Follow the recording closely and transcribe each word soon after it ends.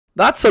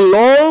That's a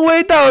long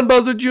way down,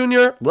 Bowser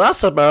Jr.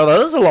 Yes, Mario,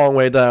 that is a long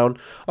way down.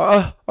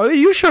 Are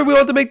you sure we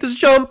want to make this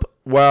jump?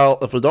 Well,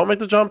 if we don't make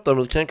the jump, then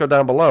we can't go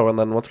down below, and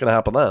then what's going to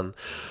happen then?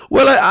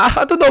 Well,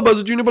 I don't know,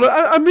 Bowser Jr., but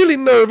I'm really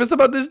nervous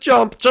about this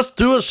jump. Just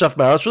do it, Chef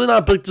Mario. It's really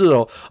not a big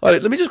deal. All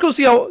right, let me just go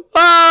see how...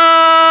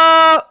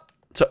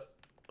 So,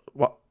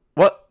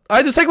 what?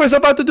 I just take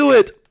myself out to do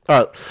it.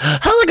 Alright,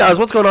 hello guys,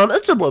 what's going on?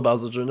 It's your boy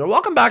Bowser Jr.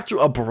 Welcome back to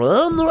a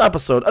brand new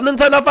episode of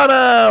Nintendo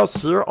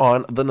Funhouse here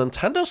on the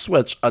Nintendo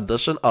Switch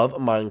edition of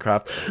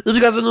Minecraft. If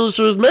you guys are new to the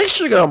series, make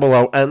sure you go down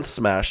below and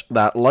smash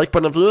that like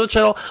button. If you're new to the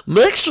channel,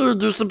 make sure you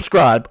do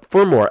subscribe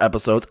for more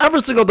episodes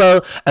every single day.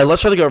 And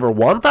let's try to get over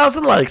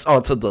 1,000 likes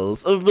on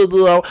today's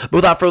video. But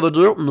without further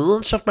ado, me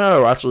and Chef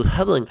Mario are actually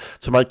heading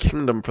to my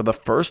kingdom for the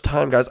first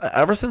time, guys.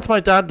 Ever since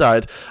my dad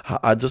died,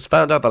 I just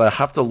found out that I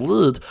have to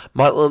lead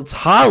my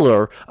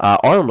entire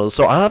army.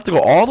 So I have to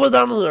go all the way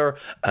down here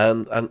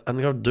and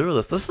go do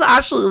this. This is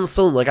actually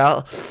insane. Like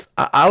I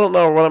don't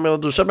know what I'm gonna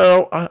do. Chef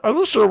Mario, are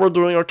you sure we're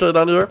doing okay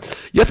down here?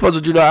 Yes,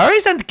 Bowser Jr. I already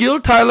sent Gil,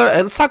 Tyler,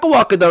 and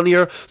Sakawaka down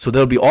here, so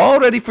they'll be all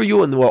ready for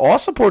you, and we'll all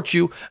support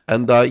you.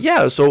 And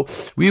yeah, so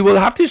we will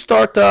have to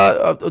start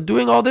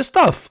doing all this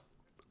stuff.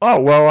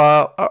 Oh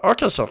well,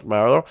 okay, Chef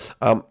Mario.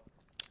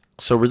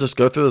 So we just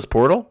go through this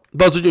portal?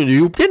 Bowser Jr.,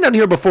 you've been down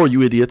here before,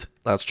 you idiot.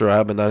 That's true, I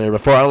have been down here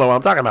before. I don't know what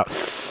I'm talking about.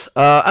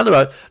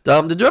 Anyway,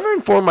 did you ever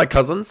inform my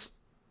cousins?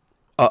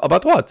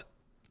 About what?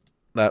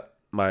 That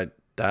my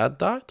dad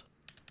died?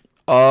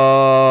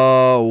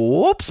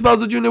 Whoops,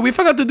 Bowser Jr., we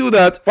forgot to do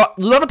that. What,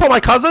 you never told my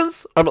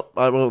cousins?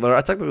 Well,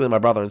 they're technically my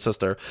brother and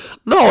sister.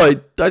 No, I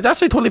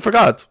actually totally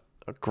forgot.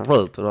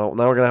 Great. Well,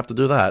 now we're gonna have to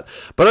do that.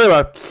 But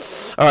anyway,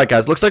 all right,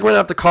 guys. Looks like we're gonna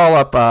have to call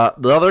up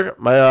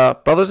my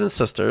brothers and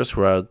sisters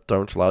who I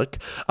don't like,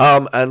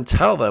 and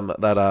tell them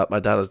that my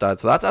dad has died.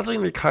 So that's actually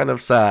gonna be kind of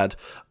sad.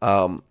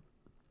 Oh,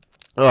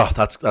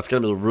 that's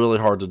gonna be really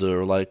hard to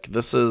do. Like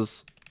this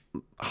is.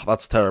 Oh,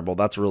 that's terrible.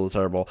 That's really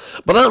terrible.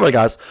 But anyway,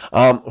 guys,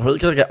 we're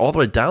gonna get all the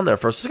way down there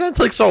first. It's gonna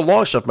take so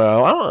long, Chef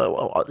Mario. I don't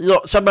know. You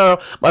know, Chef Mario,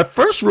 my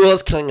first rule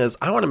as king is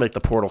I want to make the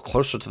portal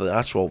closer to the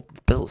actual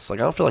base. Like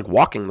I don't feel like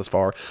walking this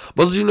far.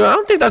 But you know, I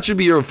don't think that should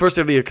be your first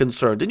area of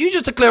concern. Did you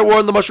just declare war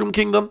on the Mushroom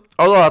Kingdom?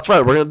 Oh, no, that's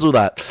right. We're gonna do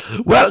that.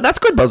 Well, that's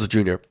good, Bowser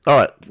Jr. All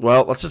right.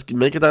 Well, let's just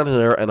make it down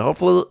here, and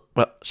hopefully.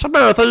 Well, Chef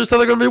Mario, I thought you said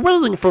they're gonna be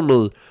waiting for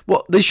me.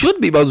 Well, they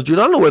should be, Bowser Jr. I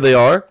don't know where they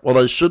are. Well,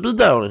 they should be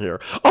down here.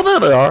 Oh, there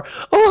they are.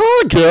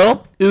 Oh, hi,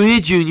 girl. Oh, hey,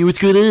 Junior. What's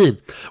going on?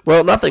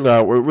 Well, nothing.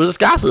 We just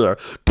got here.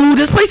 Dude,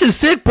 this place is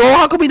sick, bro.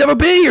 How come we never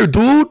been here,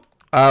 dude?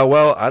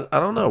 Well, I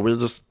don't know.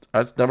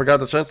 I never got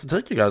the chance to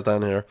take you guys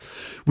down here.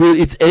 Well,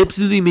 it's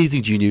absolutely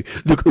amazing, Junior.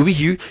 Look, over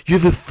here, you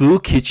have a full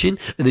kitchen,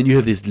 and then you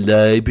have this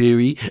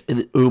library, and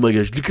then, oh my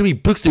gosh, look how many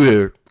books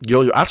there are.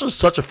 Yo, you're actually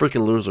such a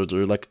freaking loser,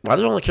 dude. Like, why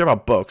do you only care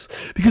about books?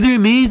 Because they're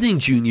amazing,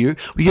 Junior.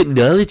 We get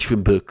knowledge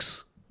from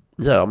books.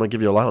 Yeah, I'm gonna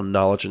give you a lot of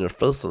knowledge in your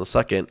face in a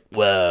second.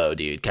 Whoa,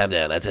 dude, calm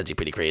down. That's actually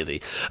pretty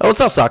crazy. Oh,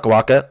 what's up,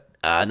 Sakawaka?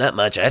 Not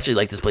much. I actually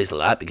like this place a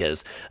lot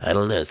because, I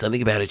don't know,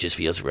 something about it just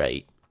feels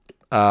right.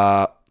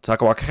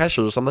 Sakawaka, can I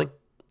show you something?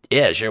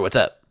 Yeah, sure. What's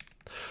up?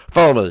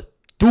 Follow me.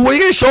 Dude, what are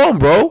you gonna show him,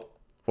 bro?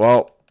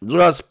 Well, you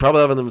guys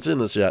probably haven't even seen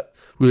this yet.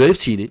 Well, I've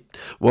seen it.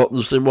 Well,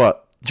 you've seen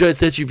what? Giant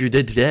statue of your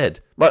dead dad.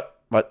 What?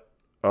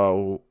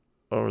 Oh,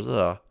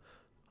 yeah.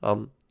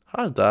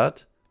 Hi,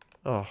 Dad.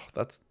 Oh,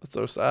 that's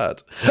so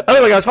sad.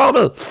 Anyway, guys,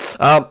 follow me.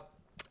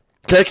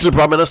 Actually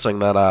reminiscing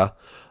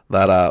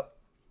that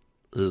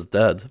he's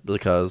dead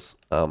because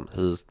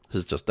he's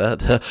just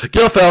dead.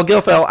 Gil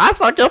fell. I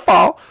saw Gil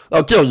fall.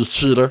 Oh, Gil, you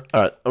cheater.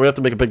 All right, we have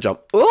to make a big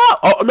jump.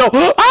 Oh no!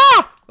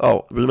 Ah!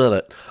 Oh, wait a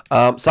minute.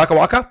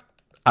 Sakawaka,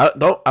 I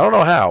don't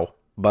know how,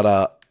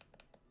 but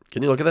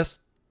can you look at this?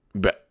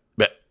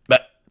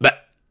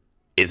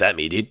 Is that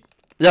me, dude?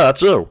 Yeah,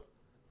 that's you.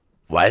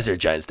 Why is there a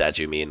giant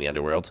statue of me in the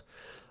underworld?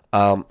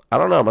 I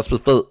don't know. It must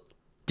be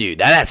dude.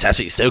 That's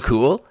actually so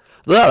cool.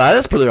 Yeah, that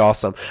is pretty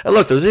awesome. And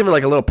look, there's even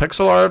like a little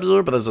pixel art of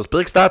you, but there's this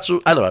big statue.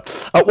 Anyway,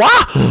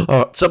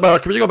 wow! So,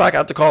 can we go back? I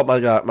have to call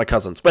my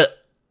cousins. Wait,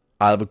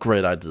 I have a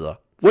great idea.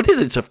 What is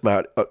it, Chef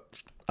Mario?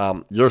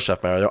 You're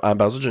Chef Mario. I'm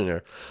Bowser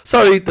Jr.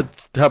 Sorry,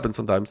 that happens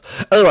sometimes.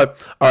 Anyway,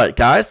 all right,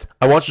 guys,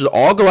 I want you to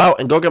all go out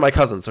and go get my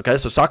cousins, okay?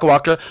 So,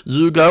 Sakawaka,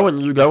 you go, and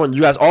you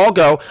guys all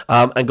go,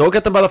 and go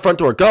get them by the front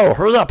door. Go,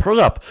 hurry up.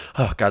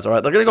 Oh, guys, all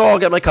right, they're gonna go all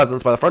get my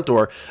cousins by the front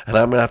door, and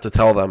I'm gonna have to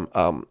tell them,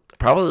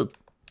 probably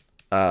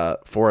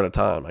 4 at a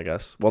time, I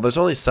guess. Well, there's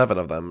only 7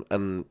 of them,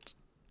 and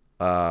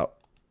well,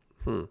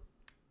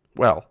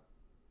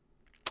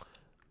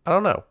 I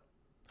don't know.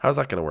 How's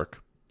that gonna work?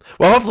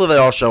 Well, hopefully they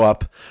all show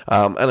up.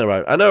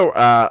 Anyway, I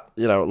know,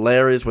 you know,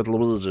 Larry's with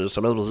Luigi,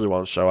 so maybe he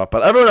won't show up,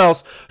 but everyone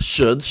else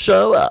should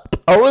show up.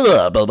 Oh,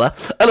 yeah, baby.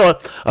 Anyway,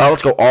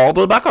 let's go all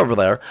the way back over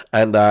there,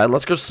 and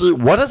let's go see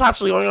what is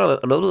actually going on.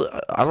 Maybe,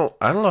 I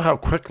don't know how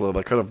quickly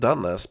they could have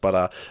done this,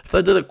 but if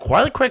they did it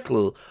quite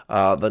quickly,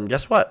 then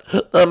guess what?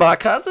 My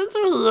cousins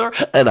are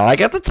here, and I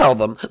get to tell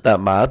them that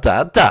my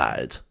dad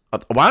died.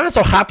 Why am I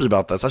so happy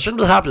about this? I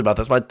shouldn't be happy about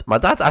this. My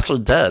dad's actually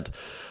dead.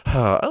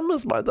 I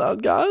miss my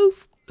dad,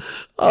 guys.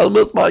 I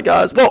miss my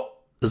guys. Whoa,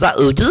 is that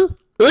Iggy?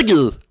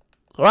 Iggy,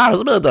 Wow, it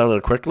was a bit done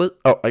really quickly.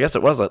 Oh, I guess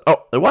it wasn't.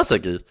 Oh, it was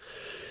Iggy.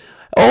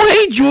 Oh,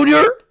 hey,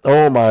 Junior.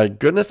 Oh, my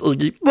goodness,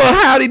 Iggy. Well,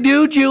 howdy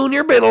do,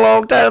 Junior. Been a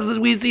long time since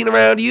we've seen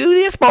around you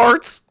these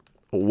parts.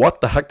 What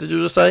the heck did you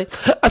just say?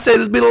 I said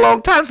it's been a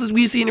long time since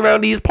we've seen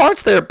around these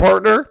parts there,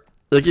 partner.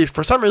 Iggy,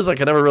 for some reason, I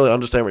can never really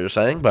understand what you're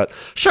saying, but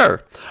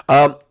sure.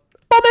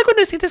 Oh my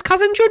goodness, it is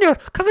Cousin Junior.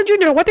 Cousin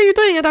Junior, what are you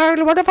doing at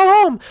our wonderful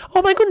home?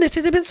 Oh my goodness,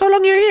 it has been so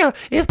long you're here.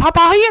 Is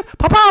Papa here?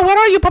 Papa, where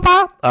are you,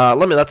 Papa?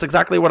 That's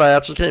exactly what I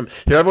actually came.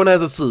 Here, everyone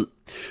has a seat.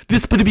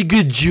 This better be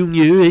good,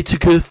 Junior. I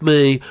took off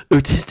my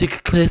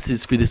artistic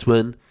classes for this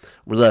one.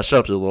 Well, shut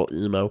up, you little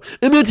emo.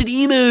 I'm not an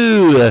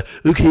emo.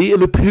 Okay,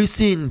 I'm a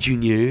person,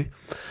 Junior.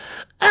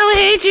 Oh,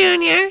 hey,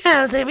 Junior.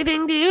 How's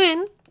everything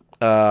doing?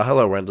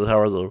 Hello, Wendy. How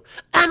are you?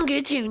 I'm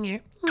good,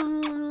 Junior.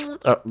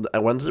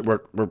 Wendy, we're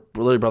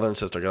really brother and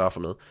sister. Get off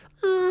of me.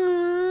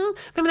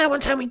 Remember that one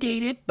time we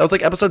dated? That was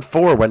like episode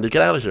 4, Wendy.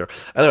 Get out of here.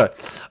 Anyway,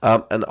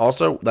 and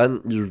also, then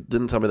you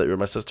didn't tell me that you were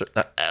my sister.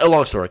 A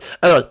long story.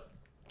 Anyway,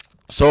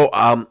 so,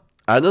 I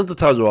need to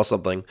tell you all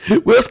something.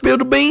 Well, spill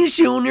the beans,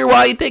 Junior. Why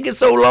are you taking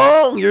so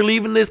long? You're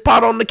leaving this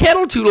pot on the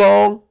kettle too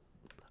long.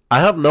 I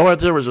have no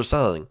idea what you're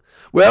saying.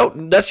 Well,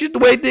 that's just the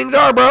way things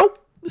are, bro.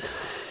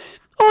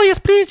 Oh, yes,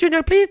 please,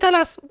 Junior. Please tell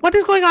us. What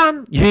is going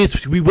on?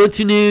 Yes, we want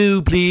to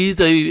know,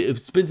 please. I've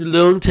spent a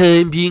long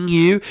time being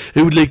here.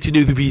 I would like to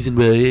know the reason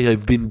why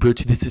I've been brought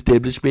to this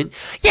establishment.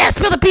 Yes,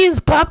 spill the beans,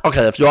 pup.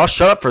 Okay, if you all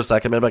shut up for a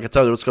second, maybe I can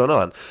tell you what's going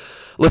on.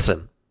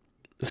 Listen,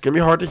 it's going to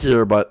be hard to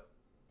hear, but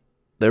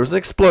there was an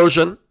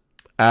explosion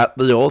at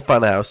the old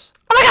fun house.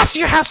 Oh my gosh, is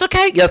your house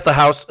okay? Yes, the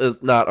house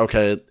is not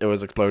okay. It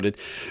was exploded.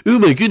 Oh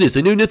my goodness,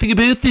 I know nothing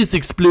about this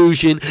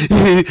explosion.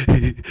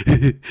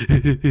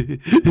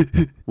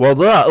 Well,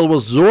 it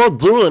was your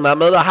doing that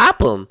made it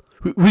happen.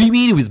 What do you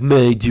mean it was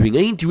my doing?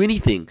 I didn't do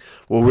anything.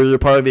 Well, were you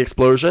part of the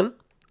explosion?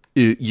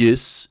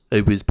 Yes,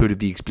 I was part of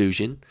the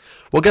explosion.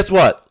 Well, guess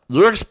what?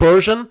 Your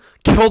explosion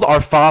killed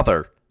our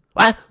father.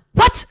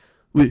 What?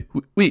 Wait,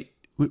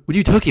 what are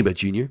you talking about,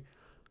 Junior?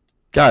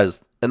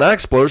 Guys, in that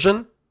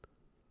explosion,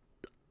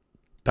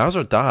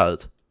 Bowser died.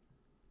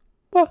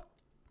 What?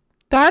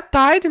 Dad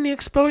died in the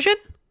explosion?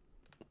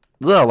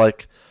 Yeah,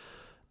 like,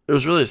 it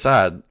was really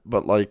sad,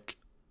 but like,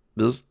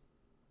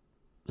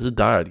 he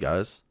died,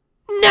 guys.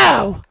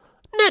 No,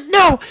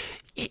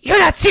 you're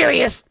not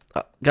serious.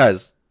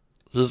 Guys,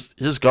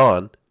 he's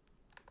gone.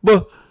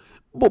 But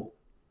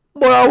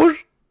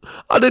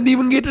I didn't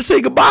even get to say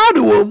goodbye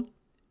to him.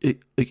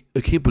 I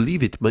can't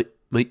believe it.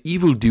 My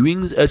evil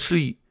doings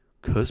actually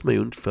caused my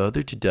own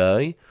father to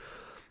die.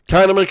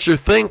 Kind of makes you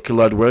think,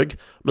 Ludwig.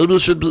 Maybe I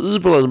shouldn't be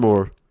evil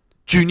anymore.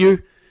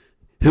 Junior,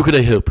 how can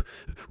I help?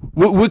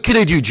 What can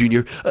I do,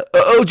 Junior?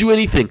 I'll do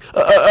anything.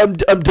 I'm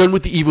done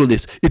with the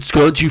evilness. It's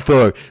gone too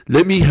far.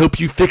 Let me help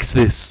you fix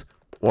this.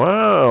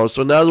 Wow,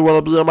 so now you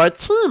want to be on my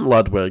team,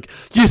 Ludwig?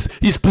 Yes,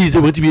 please. I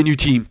want to be on your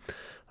team.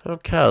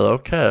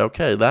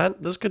 Okay.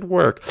 This could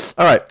work.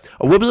 All right,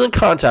 we'll be in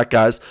contact,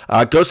 guys.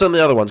 Go send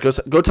the other ones.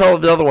 Go tell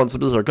the other ones to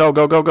be here.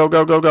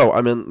 Go.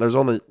 I mean, there's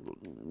only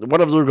one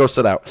of you go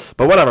sit out,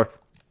 but whatever.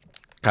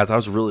 Guys, I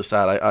was really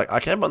sad. I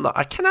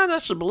cannot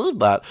actually believe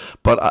that,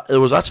 but it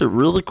was actually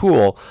really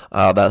cool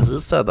that he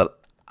said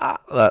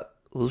that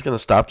he's gonna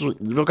stop doing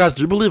evil. Guys,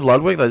 do you believe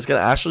Ludwig that he's gonna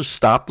actually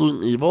stop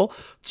doing evil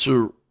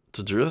to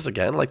do this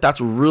again? Like, that's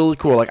really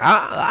cool. Like,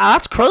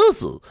 that's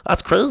crazy.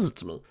 That's crazy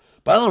to me.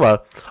 But anyway,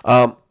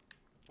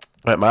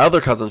 right, my other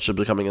cousin should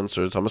be coming in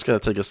soon, so I'm just gonna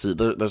take a seat.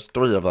 There's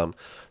 3 of them,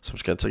 so I'm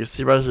just gonna take a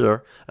seat right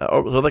here.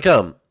 Oh, here they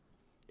come.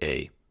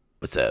 Hey,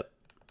 what's up?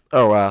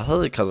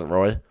 Oh, hey, cousin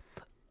Roy.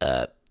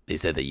 They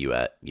said that you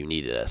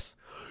needed us.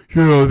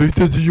 Yeah, they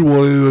said that you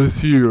wanted us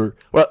here.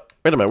 What?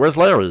 Wait a minute, where's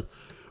Larry?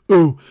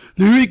 Oh,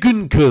 Larry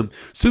couldn't come.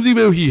 Something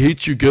about he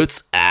hates your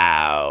guts.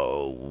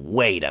 Ow,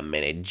 wait a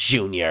minute,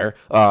 Junior.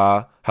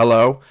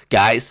 Hello?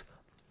 Guys?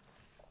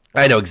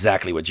 I know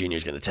exactly what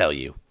Junior's gonna tell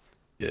you.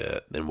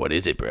 Then what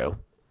is it, bro?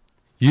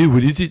 Yeah,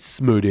 what is it,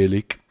 smart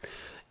Alec?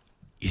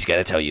 He's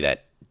gonna tell you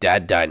that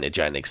Dad died in a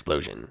giant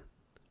explosion.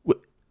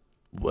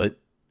 What?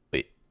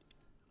 Wait,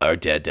 our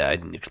dad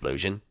died in an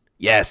explosion?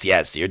 Yes,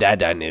 your dad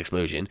died in an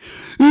explosion.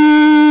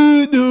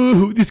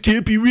 No, this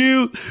can't be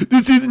real.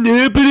 This isn't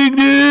happening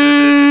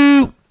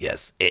now.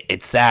 Yes,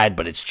 it's sad,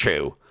 but it's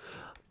true.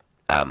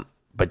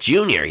 But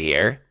Junior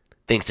here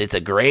thinks it's a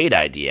great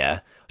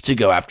idea to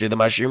go after the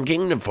Mushroom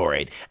Kingdom for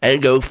it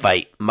and go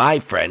fight my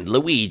friend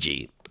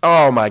Luigi.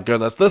 Oh my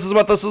goodness, this is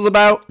what this is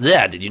about?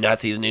 Yeah, did you not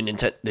see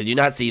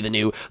the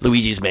new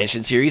Luigi's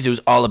Mansion series? It was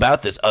all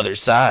about this other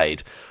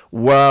side.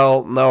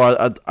 Well, no,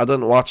 I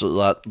didn't watch it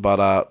yet,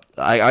 but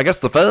I guess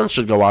the fans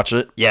should go watch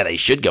it. Yeah, they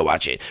should go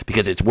watch it,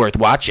 because it's worth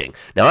watching.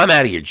 Now, I'm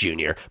out of here,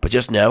 Junior, but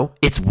just know,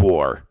 it's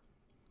war.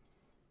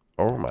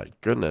 Oh my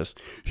goodness.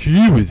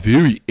 He was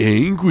very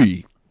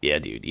angry. Yeah,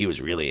 dude, he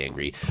was really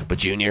angry. But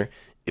Junior,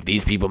 if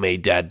these people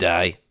made Dad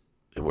die,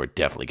 then we're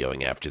definitely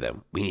going after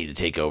them. We need to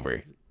take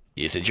over.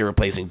 Since you're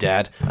replacing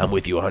Dad, I'm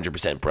with you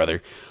 100%,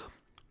 brother.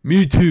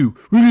 Me too.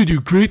 We're gonna do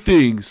great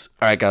things.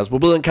 Alright, guys, we'll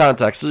be in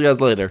contact. See you guys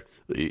later.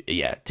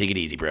 Yeah, take it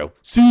easy, bro.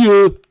 See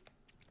ya.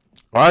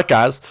 Alright,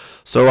 guys.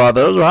 So,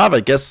 there you have it.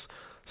 I guess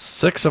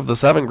 6 of the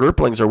 7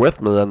 grouplings are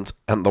with me,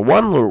 and the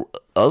one who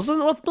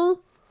isn't with me?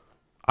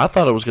 I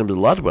thought it was going to be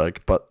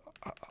Ludwig, but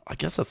I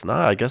guess it's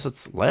not. I guess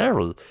it's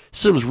Larry. He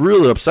seems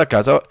really upset,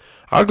 guys.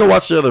 I'll go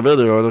watch the other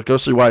video and go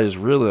see why he's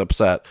really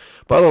upset.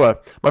 By the way,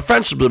 my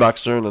friend should be back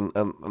soon, and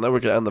then we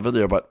can end the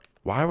video, but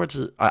why would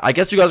he? I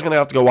guess you guys are going to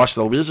have to go watch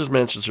the Luigi's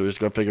Mansion series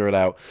to go figure it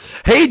out.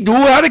 Hey, dude,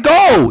 how'd it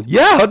go?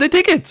 Yeah, how'd they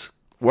take it?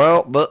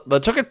 Well, they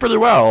took it pretty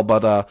well,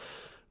 but,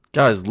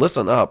 guys,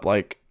 listen up.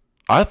 Like,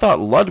 I thought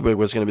Ludwig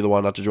was going to be the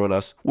one not to join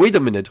us. Wait a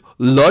minute.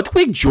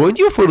 Ludwig joined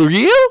you for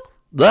real?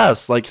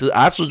 Yes, like, he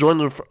actually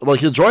joined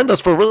he joined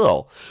us for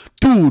real.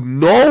 Dude,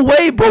 no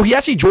way, bro. He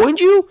actually joined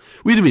you?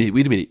 Wait a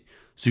minute.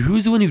 So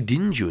who's the one who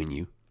didn't join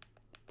you?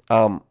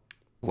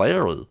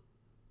 Larry.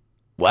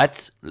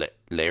 What?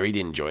 Larry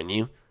didn't join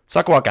you?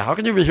 Sakawaka, how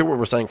can you even hear what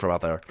we're saying from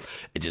out there?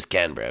 It just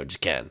can, bro. It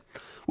just can.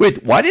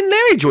 Wait, why didn't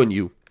Larry join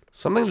you?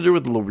 Something to do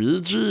with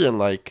Luigi and,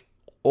 like,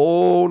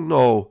 oh,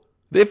 no.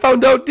 They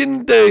found out,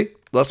 didn't they?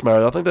 Yes,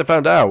 Mario, I think they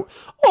found out.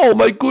 Oh,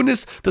 my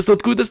goodness. That's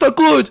not good. That's not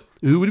good.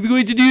 What are we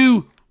going to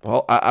do?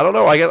 Well, I don't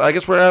know. I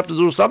guess we're going to have to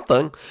do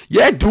something.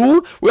 Yeah, dude. We're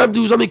going to have to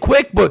do something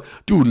quick. But,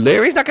 dude,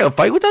 Larry's not going to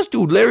fight with us?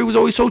 Dude, Larry was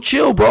always so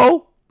chill,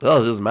 bro.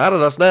 Oh, he's mad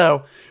at us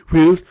now.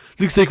 Well,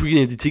 looks like we're going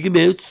to have to take him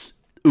out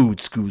old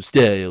school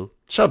style.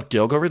 Shut up,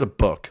 Gil. Go read a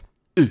book.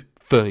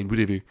 Fine,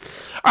 whatever.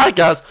 Alright,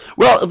 guys.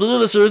 Well, if you're new to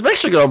the series, make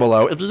sure you go down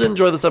below. If you did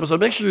enjoy this episode,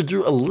 make sure you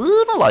do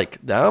leave a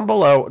like down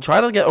below. Try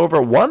to get over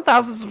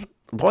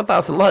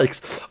 1,000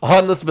 likes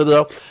on this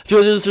video. If you're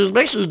new to the series,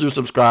 make sure you do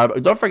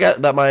subscribe. Don't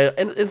forget that my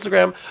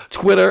Instagram,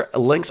 Twitter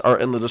links are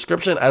in the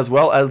description, as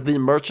well as the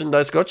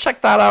merchandise. Go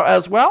check that out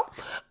as well.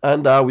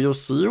 And we will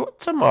see you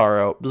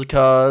tomorrow,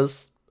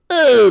 because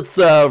it's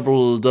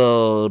every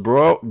day,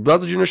 bro.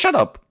 Bowser Jr., shut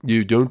up.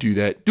 You don't do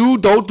that.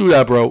 Dude, don't do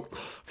that, bro.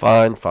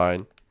 Fine.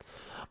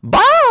 Bye!